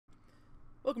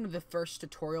Welcome to the first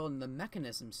tutorial in the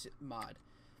Mechanism mod.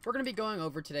 We're going to be going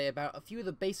over today about a few of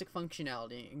the basic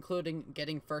functionality, including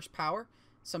getting first power,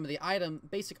 some of the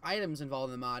basic items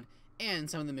involved in the mod, and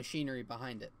some of the machinery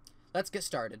behind it. Let's get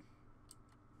started.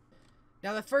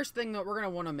 Now the first thing that we're going to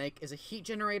want to make is a heat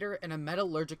generator and a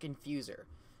metallurgic infuser,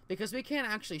 because we can't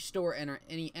actually store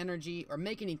any energy or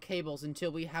make any cables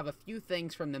until we have a few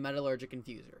things from the metallurgic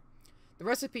infuser. The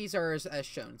recipes are as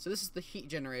shown. So this is the heat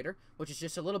generator, which is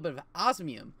just a little bit of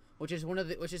osmium, which is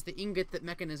the ingot that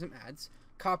Mekanism adds,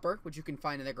 copper, which you can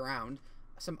find in the ground,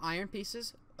 some iron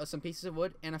pieces, some pieces of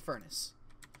wood, and a furnace.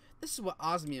 This is what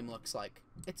osmium looks like.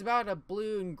 It's about a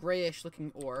blue and grayish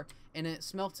looking ore, and it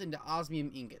smelts into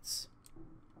osmium ingots.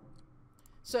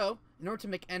 So, in order to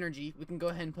make energy, we can go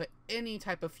ahead and put any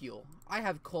type of fuel. I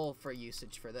have coal for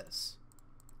usage for this.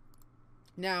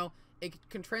 Now, it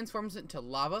transforms it into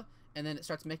lava, and then it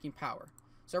starts making power.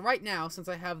 So right now, since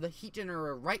I have the heat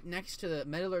generator right next to the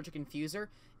metallurgic infuser,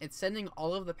 it's sending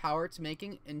all of the power it's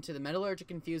making into the metallurgic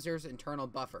infuser's internal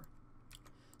buffer.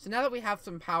 So now that we have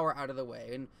some power out of the way,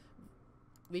 and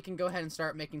we can go ahead and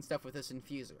start making stuff with this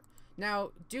infuser. Now,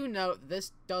 do note,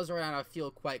 this does run out of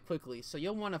fuel quite quickly, so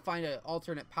you'll want to find an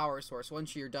alternate power source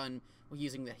once you're done with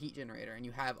using the heat generator, and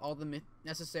you have all the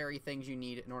necessary things you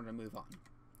need in order to move on.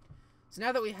 So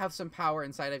now that we have some power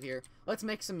inside of here, let's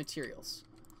make some materials.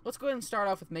 Let's go ahead and start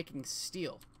off with making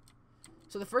steel.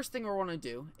 So the first thing we want to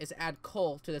do is add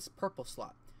coal to this purple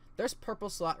slot. This purple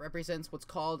slot represents what's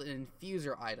called an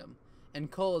infuser item,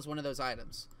 and coal is one of those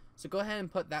items. So go ahead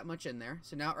and put that much in there.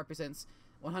 So now it represents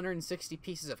 160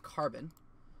 pieces of carbon.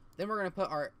 Then we're going to put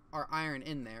our iron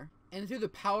in there, and through the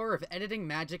power of editing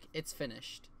magic, it's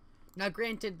finished. Now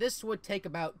granted, this would take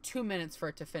about 2 minutes for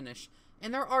it to finish,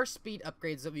 and there are speed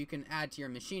upgrades that you can add to your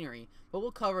machinery, but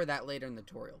we'll cover that later in the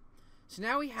tutorial. So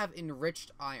now we have enriched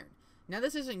iron. Now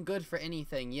this isn't good for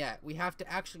anything yet. We have to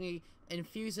actually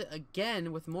infuse it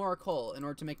again with more coal in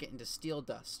order to make it into steel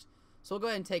dust. So we'll go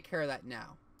ahead and take care of that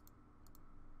now.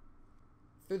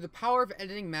 Through the power of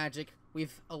editing magic,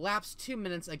 we've elapsed 2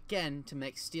 minutes again to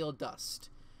make steel dust.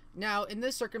 Now, in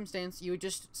this circumstance, you would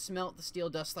just smelt the steel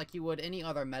dust like you would any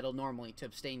other metal normally to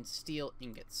obtain steel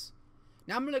ingots.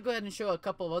 Now I'm going to go ahead and show a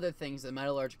couple of other things the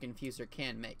Metallurgic Infuser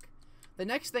can make. The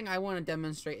next thing I want to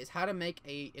demonstrate is how to make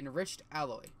a enriched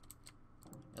alloy.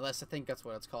 Unless I think that's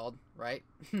what it's called, right?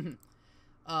 You'll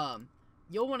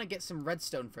want to get some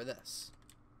redstone for this.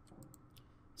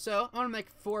 So, I want to make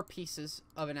 4 pieces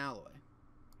of an alloy.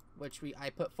 Which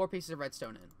I put 4 pieces of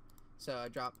redstone in. So I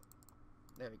drop,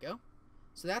 there we go.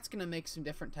 So that's going to make some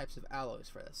different types of alloys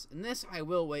for this. And this I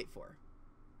will wait for,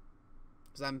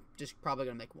 because I'm just probably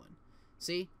going to make 1.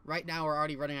 See, right now we're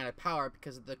already running out of power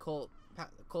because the coal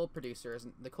producer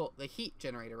isn't, the heat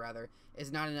generator rather,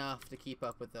 is not enough to keep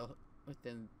up with the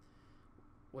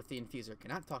infuser.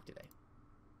 Cannot talk today.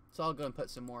 So I'll go and put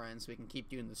some more in so we can keep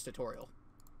doing this tutorial.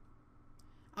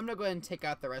 I'm going to go ahead and take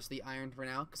out the rest of the iron for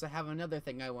now, because I have another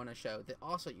thing I want to show that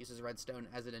also uses redstone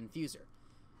as an infuser.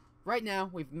 Right now,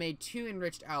 we've made 2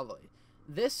 enriched alloy.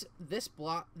 This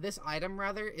item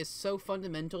rather is so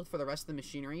fundamental for the rest of the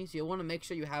machinery, so you'll want to make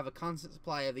sure you have a constant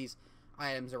supply of these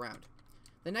items around.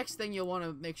 The next thing you'll want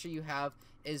to make sure you have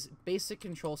is basic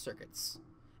control circuits.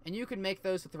 And you can make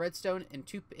those with redstone and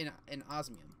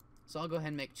osmium. So I'll go ahead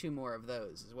and make 2 more of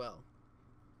those as well.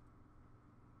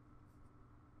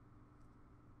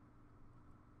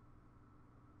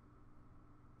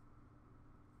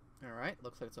 Alright,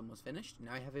 looks like it's almost finished.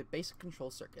 Now I have a basic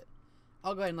control circuit.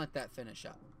 I'll go ahead and let that finish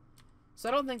up. So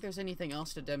I don't think there's anything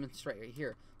else to demonstrate right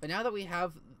here. But now that we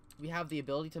have the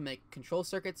ability to make control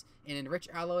circuits and enrich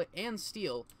alloy and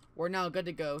steel, we're now good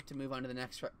to go to move on to the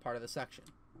next part of the section.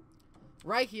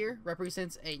 Right here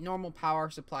represents a normal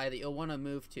power supply that you'll want to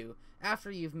move to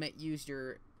after you've used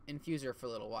your infuser for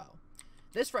a little while.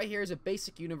 This right here is a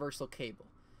basic universal cable.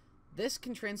 This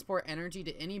can transport energy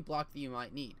to any block that you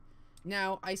might need.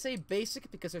 Now, I say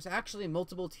basic because there's actually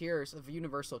multiple tiers of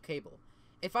universal cable.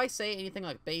 If I say anything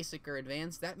like basic or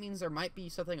advanced, that means there might be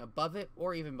something above it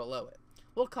or even below it.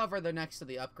 We'll cover the next of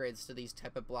the upgrades to these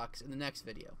type of blocks in the next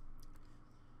video.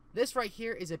 This right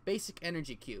here is a basic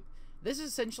energy cube. This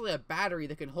is essentially a battery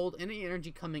that can hold any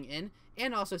energy coming in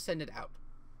and also send it out.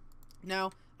 Now,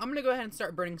 I'm going to go ahead and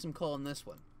start burning some coal in this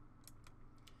one.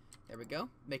 There we go,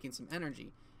 making some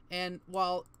energy. And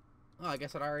while, oh, I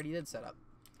guess it already did set up.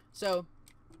 So,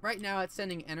 right now it's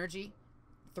sending energy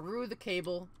through the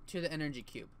cable to the energy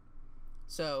cube.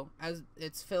 So, as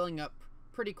it's filling up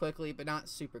pretty quickly, but not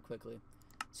super quickly.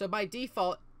 So, by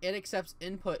default, it accepts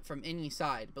input from any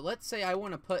side. But let's say I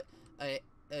want to put a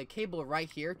cable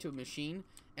right here to a machine,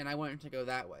 and I want it to go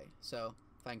that way. So,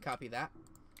 if I can copy that,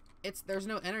 there's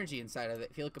no energy inside of it.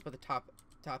 If you look up at the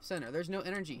top center, there's no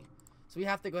energy. So we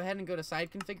have to go ahead and go to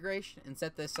side configuration and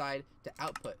set this side to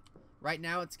output. Right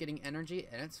now it's getting energy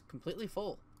and it's completely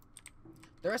full.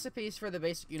 The recipes for the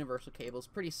basic universal cable is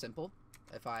pretty simple,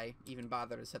 if I even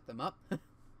bother to set them up.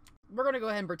 We're going to go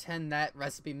ahead and pretend that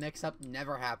recipe mix-up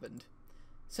never happened.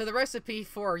 So the recipe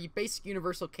for a basic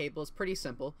universal cable is pretty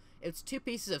simple. It's 2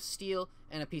 pieces of steel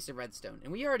and a piece of redstone.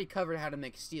 And we already covered how to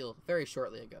make steel very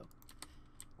shortly ago.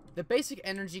 The basic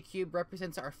energy cube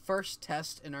represents our first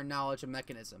test in our knowledge of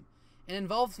Mekanism. It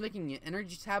involves making an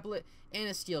energy tablet and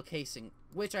a steel casing,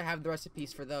 which I have the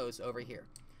recipes for those over here.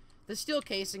 The steel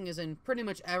casing is in pretty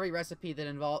much every recipe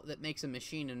that makes a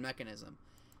machine in Mekanism.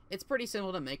 It's pretty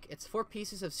simple to make. It's 4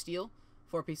 pieces of steel,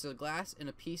 4 pieces of glass, and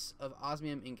a piece of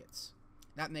osmium ingots.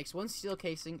 That makes 1 steel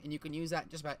casing, and you can use that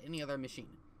just about any other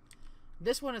machine.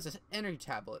 This one is an energy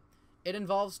tablet. It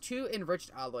involves 2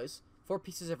 enriched alloys, 4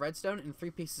 pieces of redstone, and 3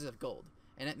 pieces of gold,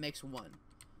 and it makes 1.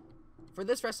 For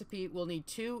this recipe, we'll need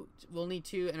two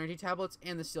energy tablets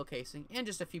and the steel casing, and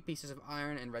just a few pieces of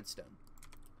iron and redstone.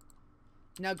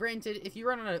 Now granted, if you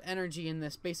run out of energy in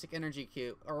this basic energy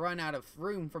cube, or run out of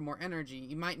room for more energy,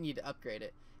 you might need to upgrade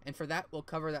it, and for that, we'll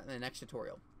cover that in the next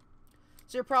tutorial.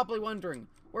 So you're probably wondering,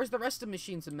 where's the rest of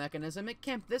machines in Mekanism?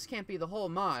 This can't be the whole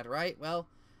mod, right? Well,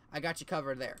 I got you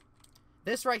covered there.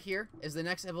 This right here is the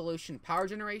next evolution power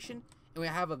generation, and we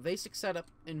have a basic setup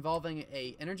involving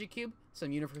a energy cube,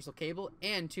 some universal cable,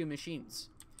 and 2 machines.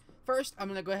 First, I'm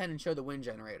going to go ahead and show the wind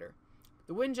generator.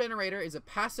 The wind generator is a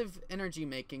passive energy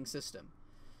making system.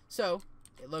 So,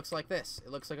 it looks like this.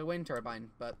 It looks like a wind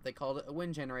turbine, but they called it a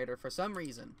wind generator for some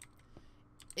reason.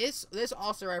 This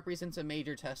also represents a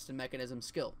major test in Mekanism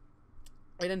skill.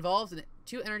 It involves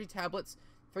 2 energy tablets,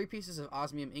 3 pieces of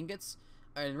osmium ingots,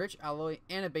 an enriched alloy,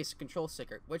 and a basic control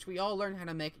sticker, which we all learned how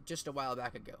to make just a while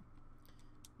back ago.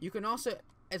 You can also,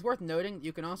 it's worth noting,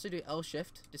 you can also do L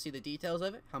shift to see the details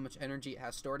of it, how much energy it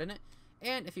has stored in it,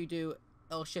 and if you do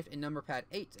L shift in number pad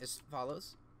 8 as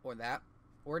follows, or that,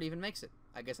 or it even makes it.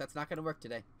 I guess that's not going to work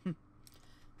today.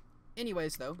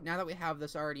 Anyways though, now that we have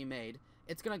this already made,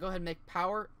 it's going to go ahead and make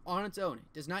power on its own.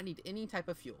 It does not need any type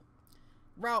of fuel.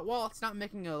 While it's not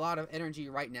making a lot of energy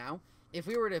right now, if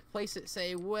we were to place it,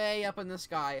 say, way up in the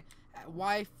sky, at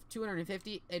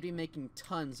Y250, it'd be making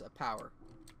tons of power.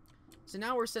 So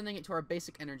now we're sending it to our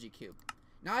basic energy cube.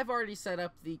 Now I've already set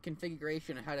up the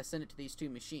configuration of how to send it to these 2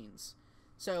 machines.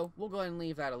 So we'll go ahead and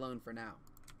leave that alone for now.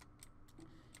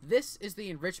 This is the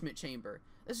enrichment chamber.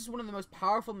 This is one of the most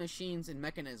powerful machines in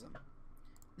Mekanism.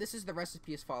 This is the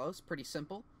recipe as follows. Pretty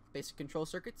simple. Basic control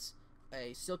circuits,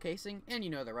 a steel casing, and you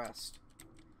know the rest.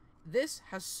 This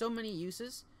has so many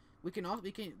uses.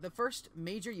 The first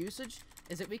major usage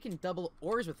is that we can double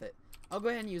ores with it. I'll go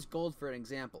ahead and use gold for an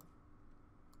example.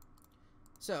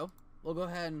 So, we'll go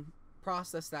ahead and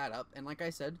process that up, and like I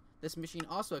said, this machine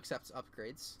also accepts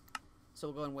upgrades. So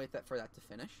we'll go and wait for that to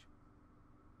finish.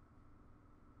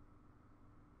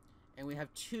 And we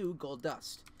have 2 gold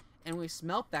dust. And when we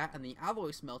smelt that in the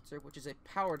alloy smelter, which is a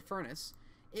powered furnace,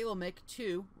 it will make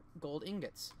 2 gold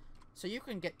ingots. So you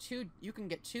can get 2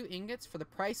 ingots for the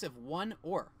price of 1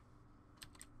 ore.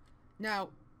 Now,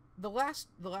 the last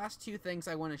 2 things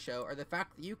I want to show are the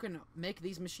fact that you can make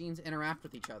these machines interact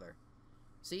with each other.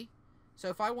 See? So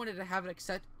if I wanted to have it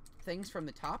accept things from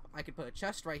the top, I could put a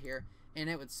chest right here, and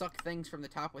it would suck things from the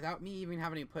top without me even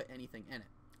having to put anything in it.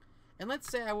 And let's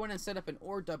say I want to set up an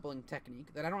ore doubling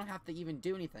technique that I don't have to even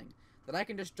do anything, that I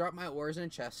can just drop my ores in a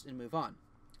chest and move on.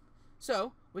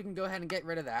 So, we can go ahead and get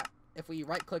rid of that. If we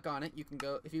right click on it,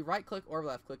 if you right click or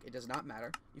left click, it does not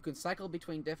matter. You can cycle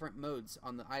between different modes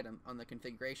on the item, on the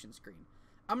configuration screen.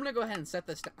 I'm going to go ahead and set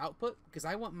this to output, because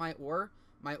I want my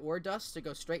ore dust to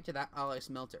go straight to that alloy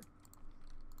smelter.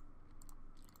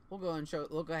 We'll go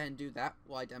ahead and do that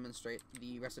while I demonstrate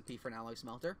the recipe for an alloy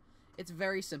smelter. It's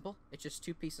very simple. It's just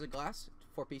 2 pieces of glass,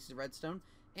 4 pieces of redstone,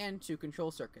 and 2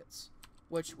 control circuits,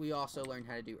 which we also learned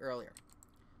how to do earlier.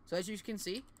 So as you can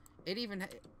see,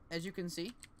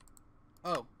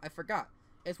 oh, I forgot.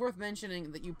 It's worth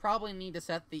mentioning that you probably need to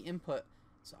set the input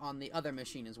on the other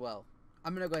machine as well.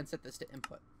 I'm going to go ahead and set this to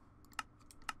input.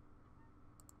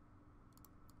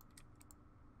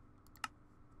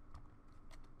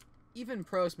 Even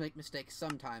pros make mistakes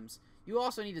sometimes. You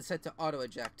also need to set to auto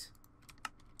eject.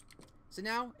 So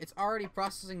now it's already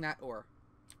processing that ore.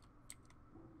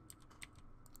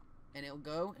 And it'll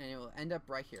go and it will end up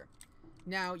right here.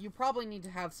 Now you probably need to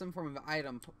have some form of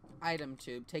item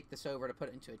tube take this over to put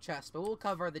it into a chest, but we'll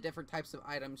cover the different types of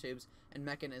item tubes and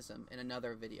Mekanism in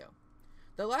another video.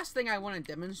 The last thing I want to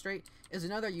demonstrate is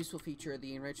another useful feature of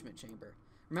the enrichment chamber.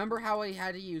 Remember how we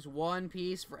had to use one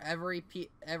piece for every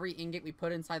ingot we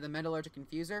put inside the Metallurgic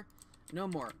Infuser? No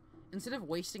more. Instead of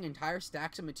wasting entire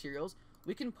stacks of materials,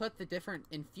 we can put the different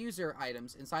infuser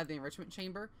items inside the enrichment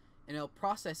chamber, and it'll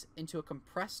process into a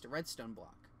compressed redstone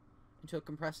block. Into a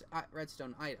compressed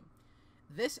redstone item.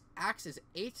 This acts as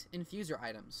 8 infuser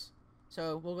items.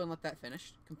 So we'll go and let that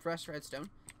finish. Compressed redstone.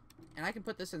 And I can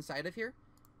put this inside of here.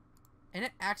 And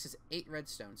it acts as 8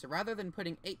 redstone. So rather than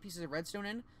putting 8 pieces of redstone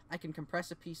in, I can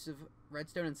compress a piece of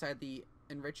redstone inside the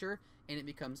enricher, and it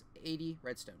becomes 80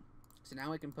 redstone. So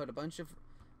now we can put a bunch of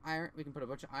iron. We can put a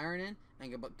bunch of iron in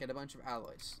and get a bunch of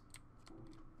alloys.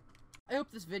 I hope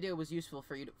this video was useful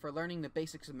for you for learning the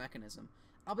basics of Mekanism.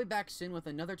 I'll be back soon with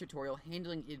another tutorial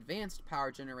handling advanced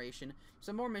power generation,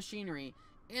 some more machinery,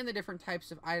 and the different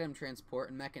types of item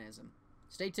transport and Mekanism.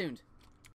 Stay tuned.